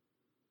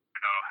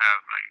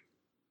have like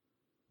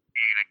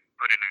being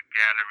put in a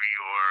gallery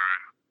or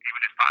even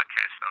this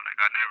podcast stuff. Like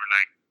I never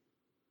like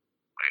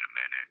wait a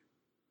minute.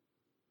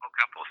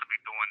 Okay, I'm supposed to be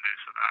doing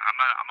this.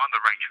 I'm on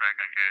the right track,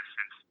 I guess,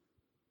 since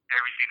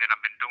everything that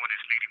I've been doing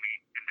is leading me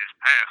in this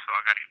path. So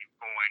I got to keep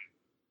going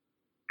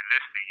and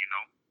listening.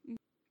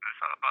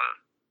 It's all about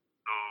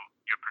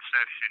your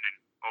perception and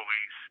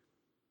always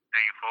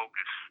staying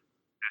focused.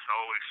 There's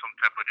always some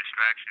type of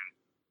distraction,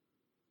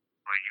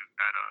 but you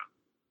gotta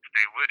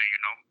stay with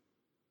it.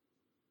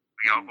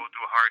 We all go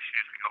through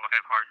hardships. We all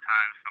have hard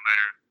times, no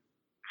matter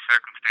the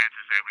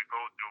circumstances that we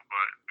go through.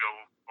 But we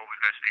always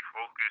gotta stay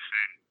focused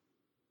and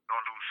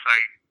don't lose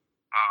sight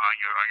on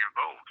your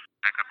goals.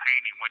 Like a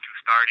painting, once you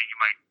start it, you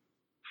might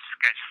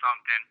sketch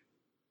something,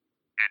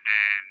 and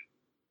then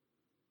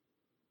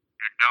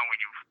you're done when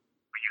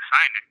you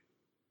sign it.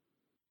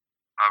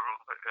 I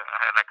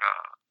had like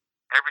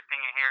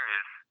everything in here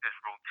is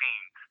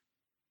routines.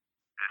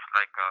 It's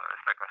like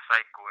a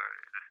cycle where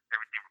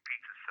everything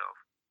repeats itself.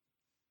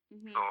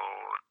 Mm-hmm. So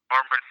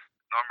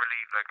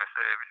normally, like I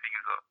said, everything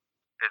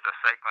is a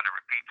cycle and it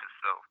repeats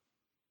itself.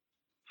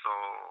 So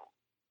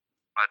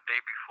my day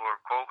before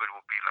COVID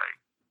would be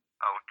like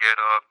I would get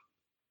up,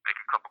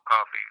 make a cup of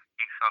coffee,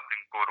 eat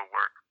something, go to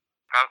work.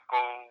 I'll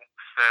go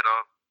set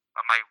up.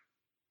 I might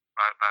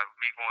by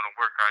me going to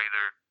work, I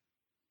either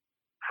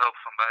help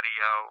somebody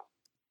out,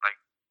 like,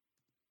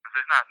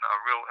 because it's not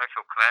real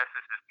actual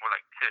classes. It's more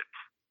like tips.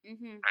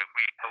 Mm-hmm. Like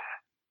we help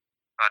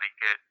somebody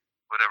get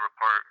whatever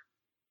part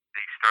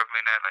they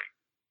struggling at. Like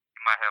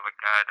you might have a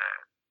guy that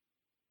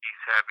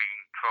he's having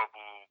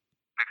trouble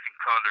mixing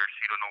colors.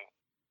 You don't know.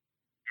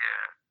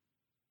 Yeah.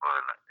 Well,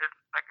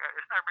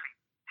 it's not really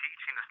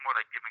teaching. It's more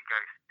like giving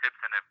guys tips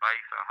and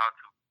advice on how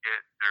to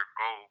get their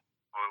goal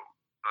or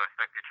the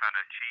effect they're trying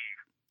to achieve.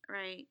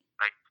 Right.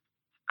 Like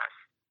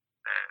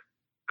that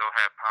they'll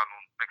have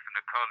problems mixing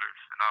the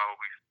colors, and I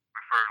always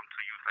refer them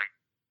to use like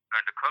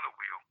learn the color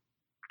wheel,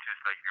 which is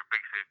like your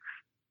basic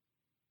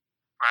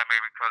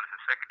primary colors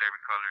and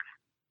secondary colors.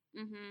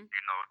 Mm-hmm.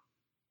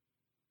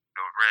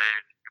 Your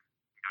red,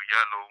 your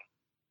yellow.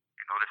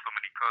 There's so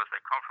many colors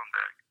that come from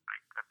that.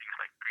 Like I think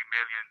it's like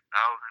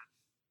 3,000,000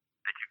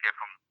 that you get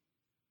from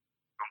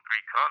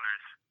three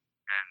colors,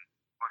 and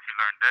once you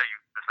learn that,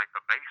 that's like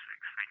the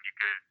basics, and you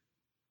could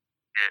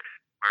get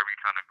wherever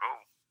you're trying to go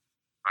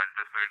by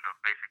just learning the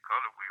basic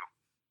color wheel.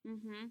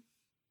 Mm-hmm.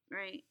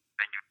 Right.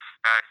 Then you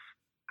guys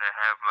that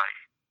have like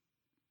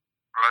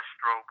brush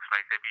strokes,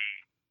 like they be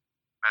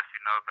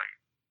messing up, like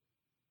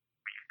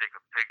when you take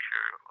a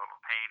picture of a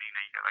painting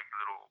and you got like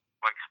little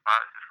white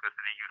spots, it's because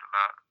they didn't use a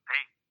lot of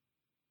paint.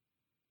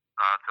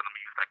 So I tell them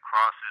to use like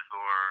crosses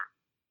or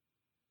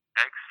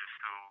X's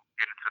to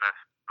get into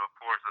the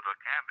pores of the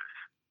canvas.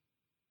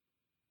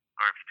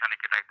 Or if you're trying to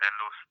get like that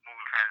little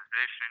smooth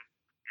transition,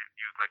 you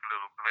use like a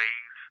little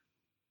glaze,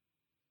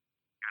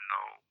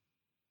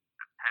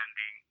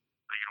 depending,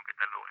 so you don't get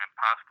that little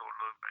impasto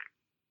look, like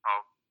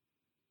all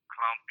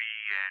clumpy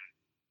and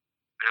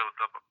builds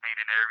up of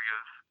painting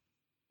areas.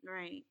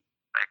 Right.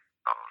 Like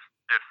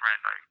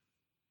different, like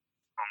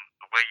from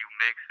the way you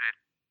mix it,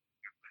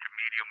 you put your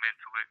medium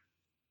into it,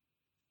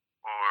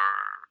 or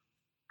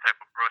type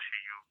of brush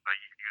you use, like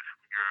you use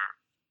from your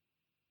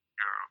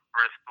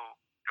Bristol,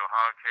 your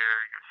hog hair,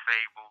 your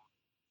sable,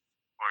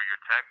 or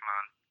your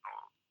Teflon.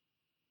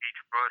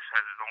 Each brush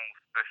has its own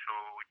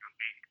special,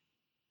 unique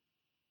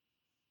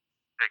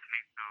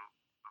technique to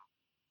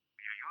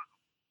you use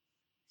them.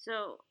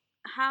 So,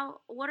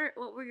 what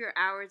were your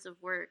hours of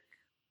work?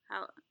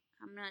 How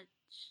much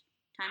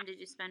time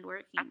did you spend I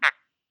working? got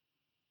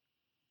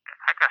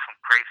I got some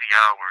crazy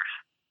hours.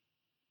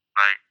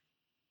 Like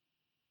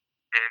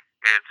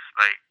it's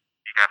like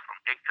you got from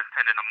 8 to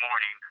 10 in the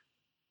morning,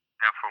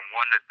 and from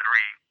 1 to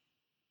 3.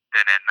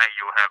 Then at night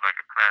you'll have like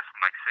a class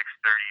from like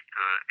 6:30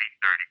 to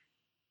 8:30.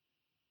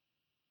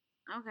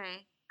 Okay.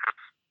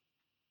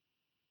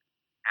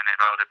 And it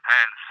all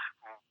depends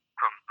who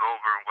comes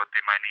over and what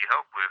they might need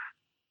help with.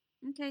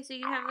 Okay, so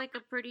you have like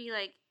a pretty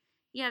like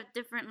you have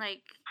different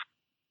like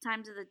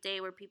times of the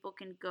day where people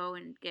can go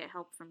and get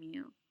help from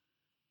you.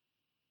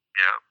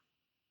 Yeah,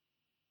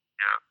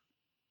 yeah,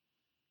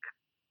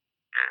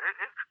 yeah.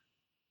 It's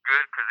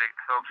good because it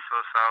helps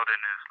us out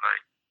and it's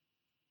like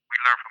we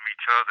learn from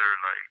each other.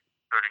 Like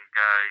certain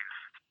guys,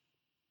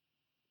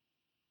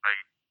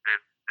 like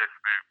there's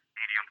different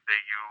mediums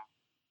they use,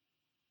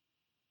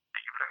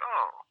 and you're like,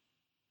 oh,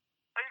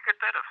 how you get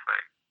that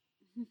effect?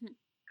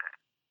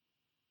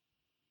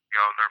 We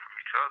all learn from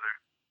each other.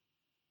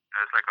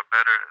 And it's like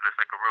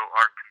a real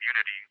art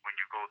community when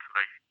you go to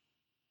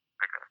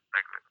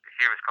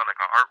here it's called like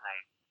an art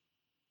room,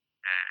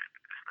 and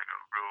it's like a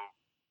real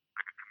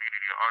like a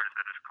community of artists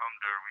that just come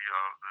there. We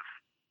all just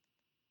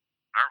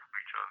learn from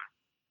each other.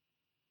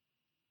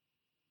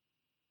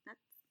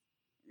 That's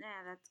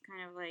that's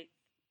kind of like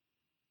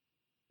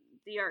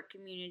the art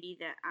community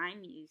that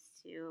I'm used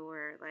to,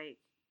 where like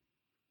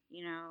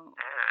you know,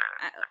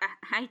 Yeah,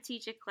 I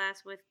teach a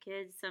class with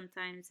kids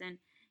sometimes, and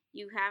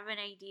you have an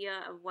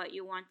idea of what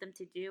you want them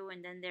to do,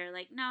 and then they're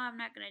like, "No, I'm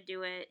not gonna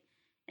do it,"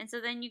 and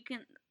so then you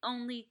can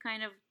only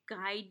kind of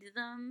guide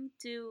them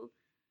to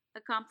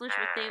accomplish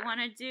what they yeah, want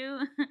to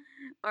do,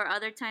 or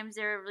other times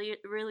they're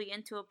really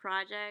into a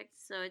project,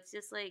 so it's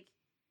just like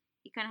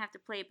you kind of have to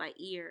play it by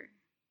ear.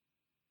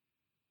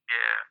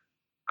 yeah.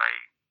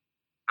 Like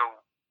so,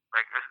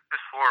 like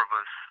there's four of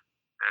us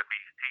that be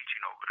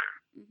teaching over there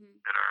Hmm.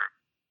 that are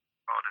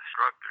called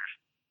instructors,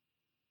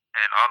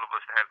 and all of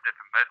us have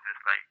different methods.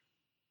 Like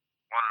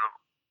one of the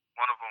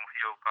one of them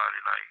he'll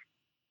probably like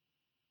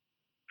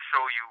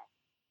show you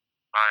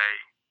by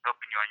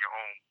helping you on your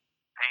own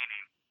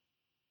painting,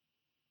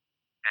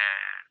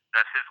 and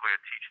that's his way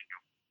of teaching you.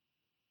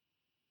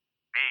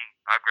 Me,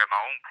 I grab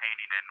my own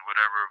painting and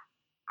whatever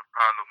the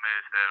problem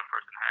is that a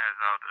person has,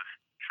 I'll just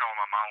show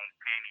them on my own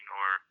painting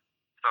or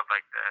stuff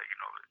like that. You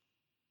know,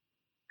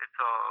 it's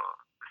all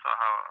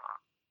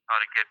how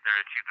to get there,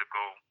 achieve the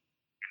goal.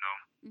 You know,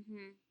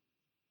 Hmm.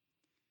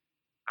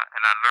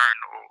 and I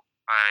learned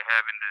by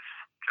having this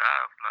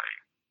job, like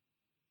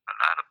a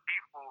lot of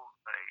people,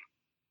 like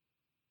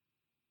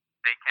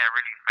they can't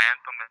really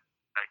fathom it,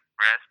 like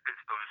grasp it.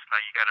 So it's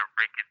like you got to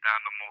break it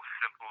down the most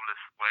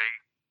simplest way,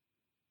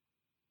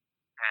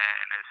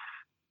 and it's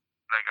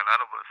like a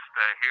lot of us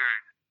that here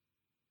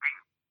we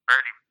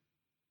barely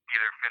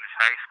either finish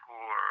high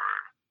school or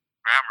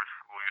grammar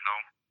school, you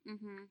know.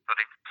 Hmm. So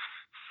they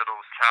so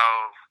those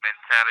child's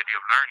mentality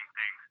of learning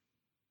things.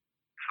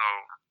 So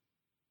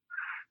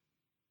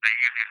the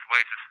easiest way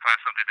is just find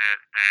something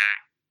that's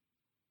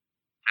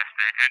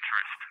their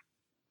interest.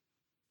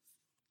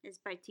 Is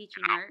by You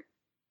teaching know. art.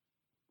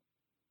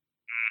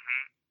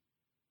 Mhm.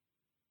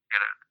 You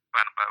gotta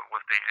find about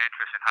what's their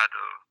interest and how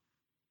to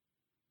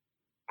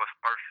what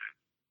sparks it.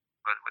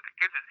 But with the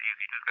kids, it's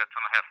easy. You just gotta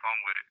tell them to have fun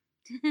with it.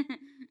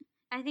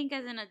 I think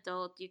as an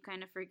adult, you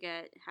kind of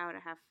forget how to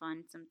have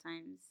fun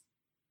sometimes.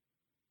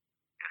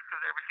 It's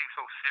because everything's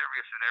so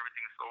serious and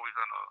everything's always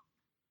on a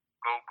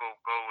go, go,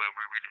 go, and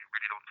we really,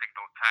 really don't take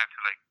no time to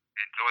like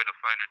enjoy the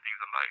finer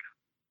things of life.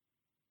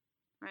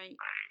 Right.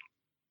 Like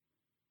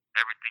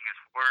everything is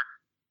work,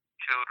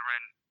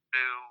 children,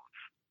 bills,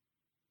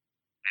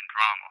 and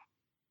drama.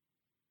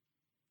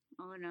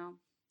 Oh no,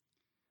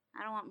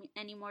 I don't want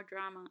any more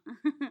drama.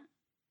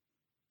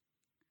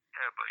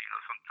 Yeah, but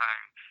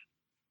sometimes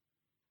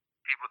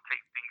people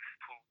take things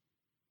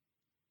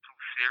too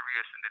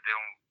serious and they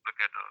don't look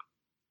at the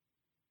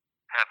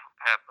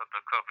half of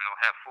the cup,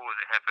 half full is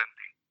half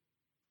empty.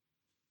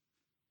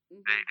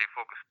 Hmm. They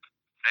focus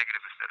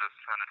negative instead of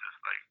trying to just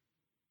like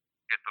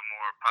get the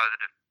more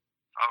positive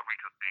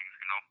outreach of things,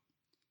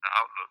 the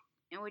outlook.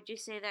 And would you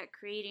say that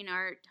creating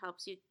art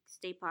helps you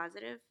stay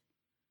positive?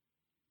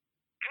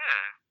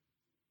 Yeah,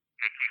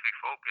 it keeps me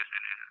focused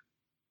and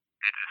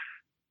it just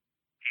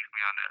keeps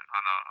me on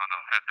a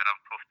path that I'm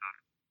supposed to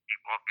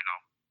keep walking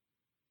on.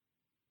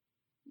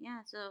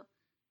 Yeah, so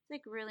it's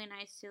like really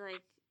nice to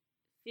like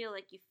feel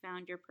like you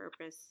found your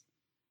purpose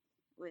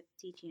with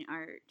teaching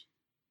art.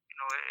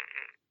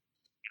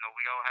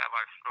 We all have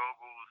our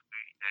struggles,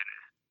 and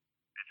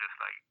it's just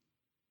like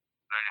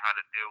learning how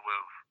to deal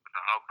with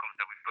the outcomes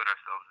that we put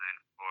ourselves in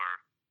for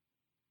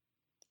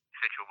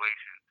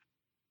situations.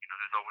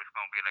 There's always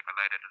going to be like a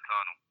light at the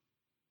tunnel.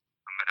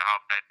 No matter how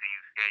bad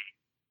things get,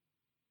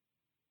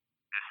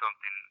 there's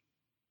something,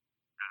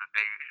 there's a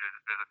day,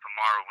 there's a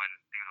tomorrow when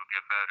things will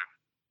get better.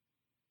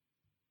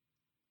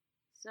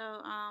 So,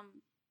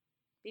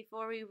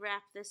 before we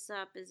wrap this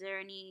up, is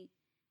there any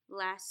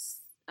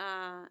last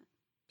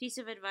piece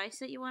of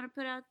advice that you want to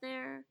put out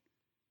there?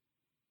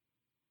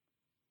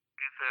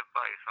 Piece of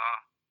advice,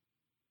 huh?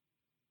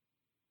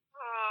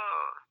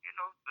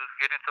 Just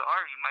get into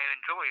art. You might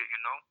enjoy it,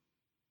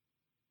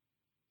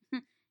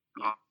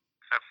 Yeah.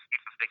 Have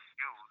pieces they can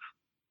use.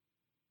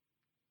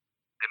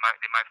 They might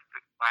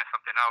find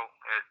something out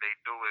as they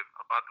do it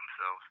about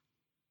themselves,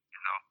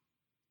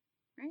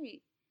 Right.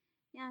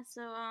 Yeah,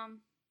 so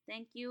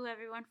thank you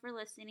everyone for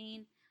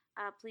listening.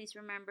 Please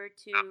remember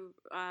to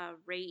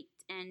rate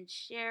and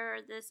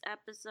share this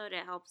episode.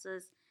 It helps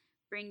us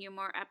bring you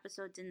more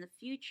episodes in the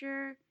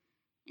future.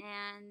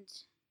 And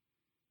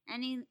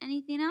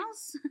anything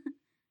else?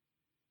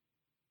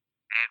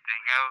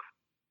 Anything else?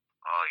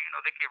 Oh,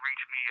 they can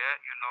reach me at,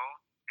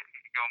 if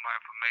you go my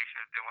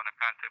information, if they want to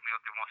contact me,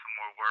 if they want some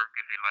more work,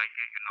 if they like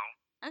it,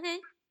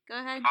 Okay, go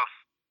ahead.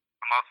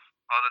 I'm also,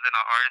 other than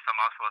an artist, I'm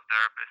also a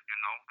therapist,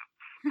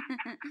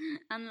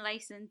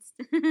 Unlicensed.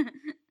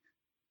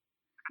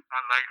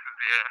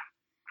 Unlicensed, yeah.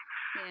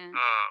 Yeah.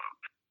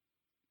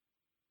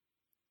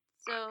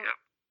 So, yep.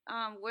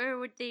 Where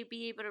would they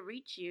be able to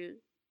reach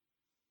you?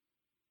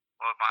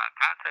 Well, my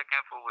contact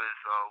info is,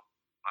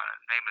 my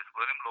name is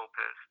William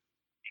Lopez.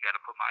 You got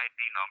to put my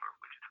ID number,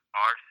 which is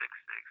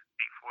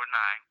R66849,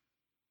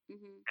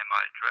 and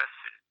my address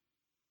is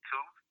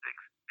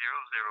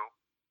 2600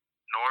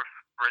 North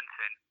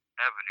Brenton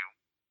Avenue,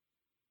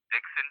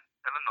 Dixon,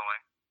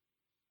 Illinois,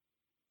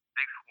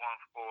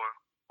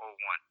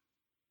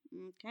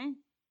 61401. Okay.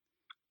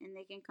 And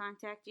they can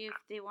contact you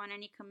if they want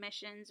any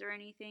commissions or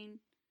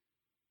anything?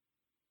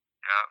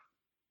 Yeah.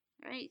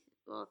 All right.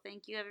 Well,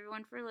 thank you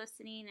everyone for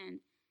listening, and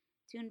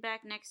tune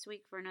back next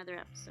week for another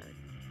episode.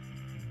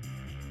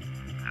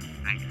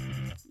 Thank you.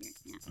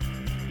 Yeah.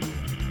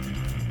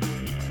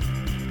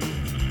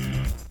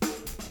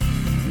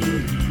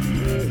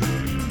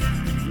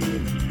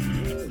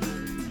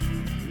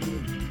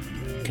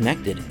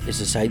 Connected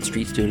is a Side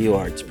Street Studio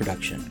Arts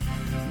production.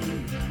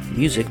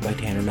 Music by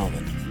Tanner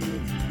Melvin.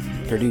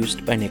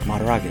 Produced by Nick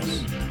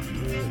Mataragas.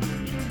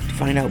 To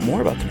find out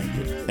more about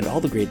Connected and all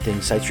the great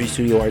things Side Street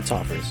Studio Arts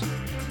offers,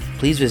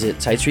 please visit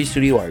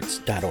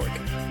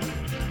sidestreetstudioarts.org.